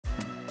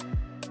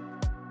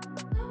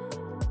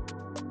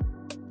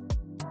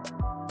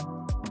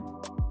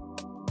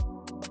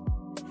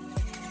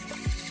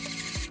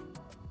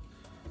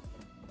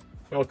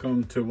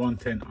Welcome to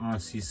 110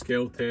 RC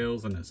Scale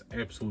Tales, and it's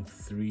episode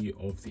 3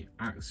 of the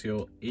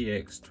Axial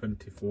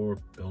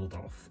AX24 build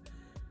off.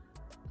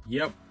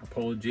 Yep,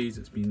 apologies,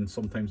 it's been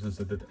some time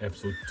since I did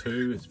episode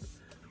 2. The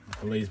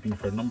delay's been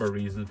for a number of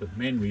reasons, but the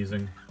main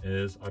reason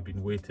is I've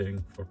been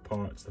waiting for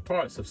parts. The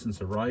parts have since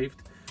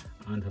arrived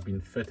and have been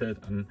fitted,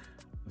 and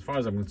as far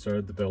as I'm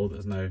concerned, the build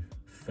is now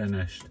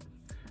finished.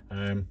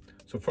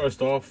 So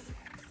first off,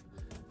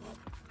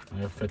 I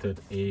have fitted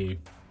a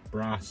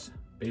brass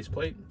base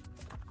plate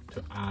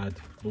to add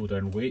low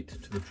down weight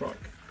to the truck.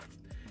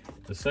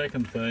 The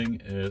second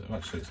thing is,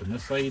 actually it's on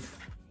this side,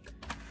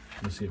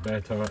 you'll see it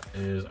better,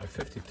 is a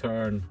 50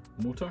 turn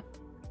motor,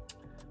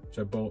 which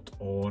I bought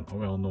on a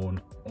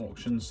well-known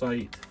auction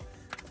site,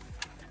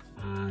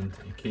 and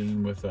it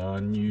came with a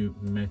new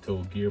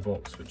metal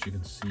gearbox, which you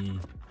can see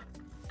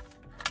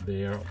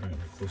there. I'll bring it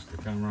close to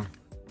the camera.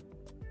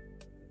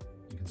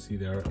 You can see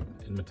there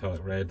in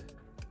metallic red,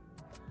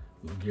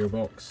 little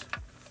gearbox.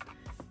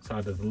 It's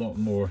added a lot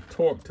more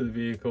torque to the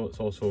vehicle. It's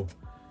also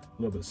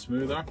a little bit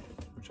smoother,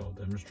 which I'll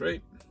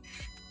demonstrate.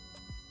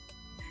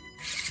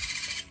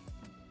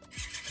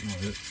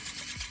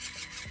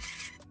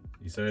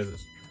 He says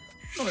it's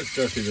not as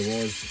dirty as it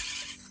was.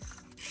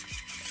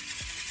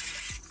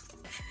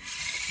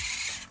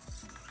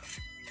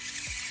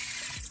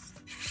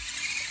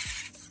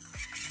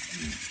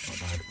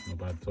 Not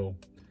bad at all.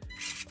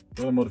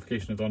 The other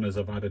modification I've done is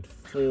I've added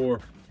 4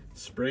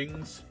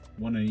 springs,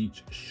 one in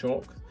each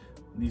shock.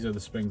 These are the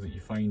springs that you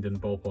find in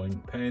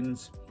ballpoint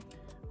pens,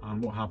 and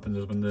what happens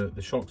is when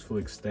the shock's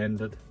fully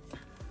extended,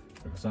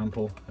 for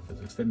example, if it's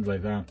extended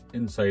like that,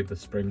 inside the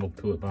spring will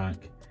pull it back,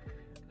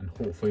 and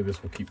hopefully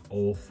this will keep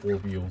all 4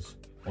 wheels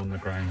on the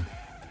ground.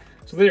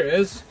 So there it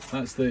is,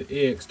 that's the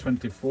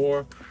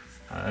AX24.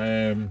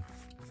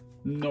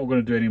 Not going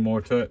to do any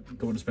more to it,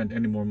 don't want to spend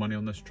any more money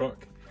on this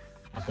truck.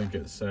 I think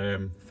it's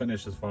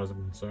finished as far as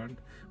I'm concerned.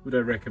 Would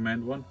I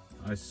recommend one?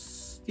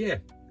 Yeah,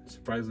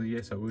 surprisingly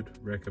yes, I would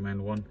recommend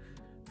one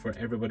for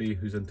everybody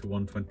who's into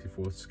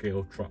 1/24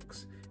 scale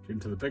trucks. If you're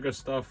into the bigger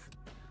stuff,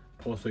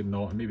 possibly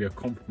not, and maybe a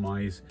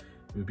compromise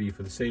would be,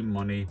 for the same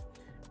money,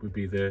 would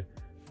be the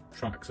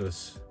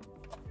Traxxas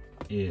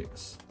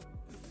AX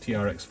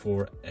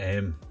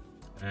TRX4M,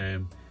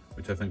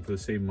 which I think for the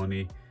same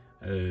money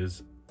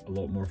is a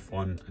lot more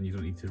fun, and you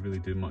don't need to really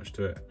do much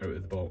to it out of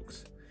the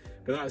box.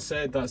 But that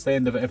said, that's the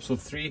end of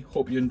episode 3.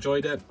 Hope you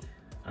enjoyed it.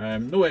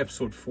 No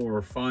episode 4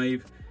 or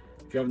 5.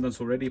 If you haven't done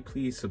so already,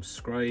 please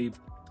subscribe.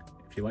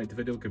 If you liked the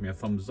video, give me a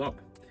thumbs up.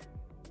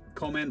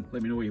 Comment,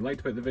 let me know what you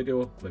liked about the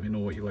video. Let me know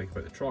what you liked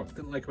about the truck,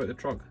 didn't like about the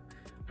truck.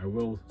 I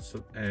will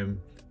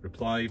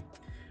reply.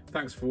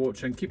 Thanks for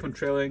watching. Keep on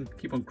trailing,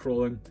 keep on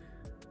crawling.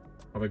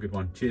 Have a good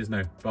one. Cheers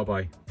now. Bye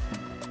bye.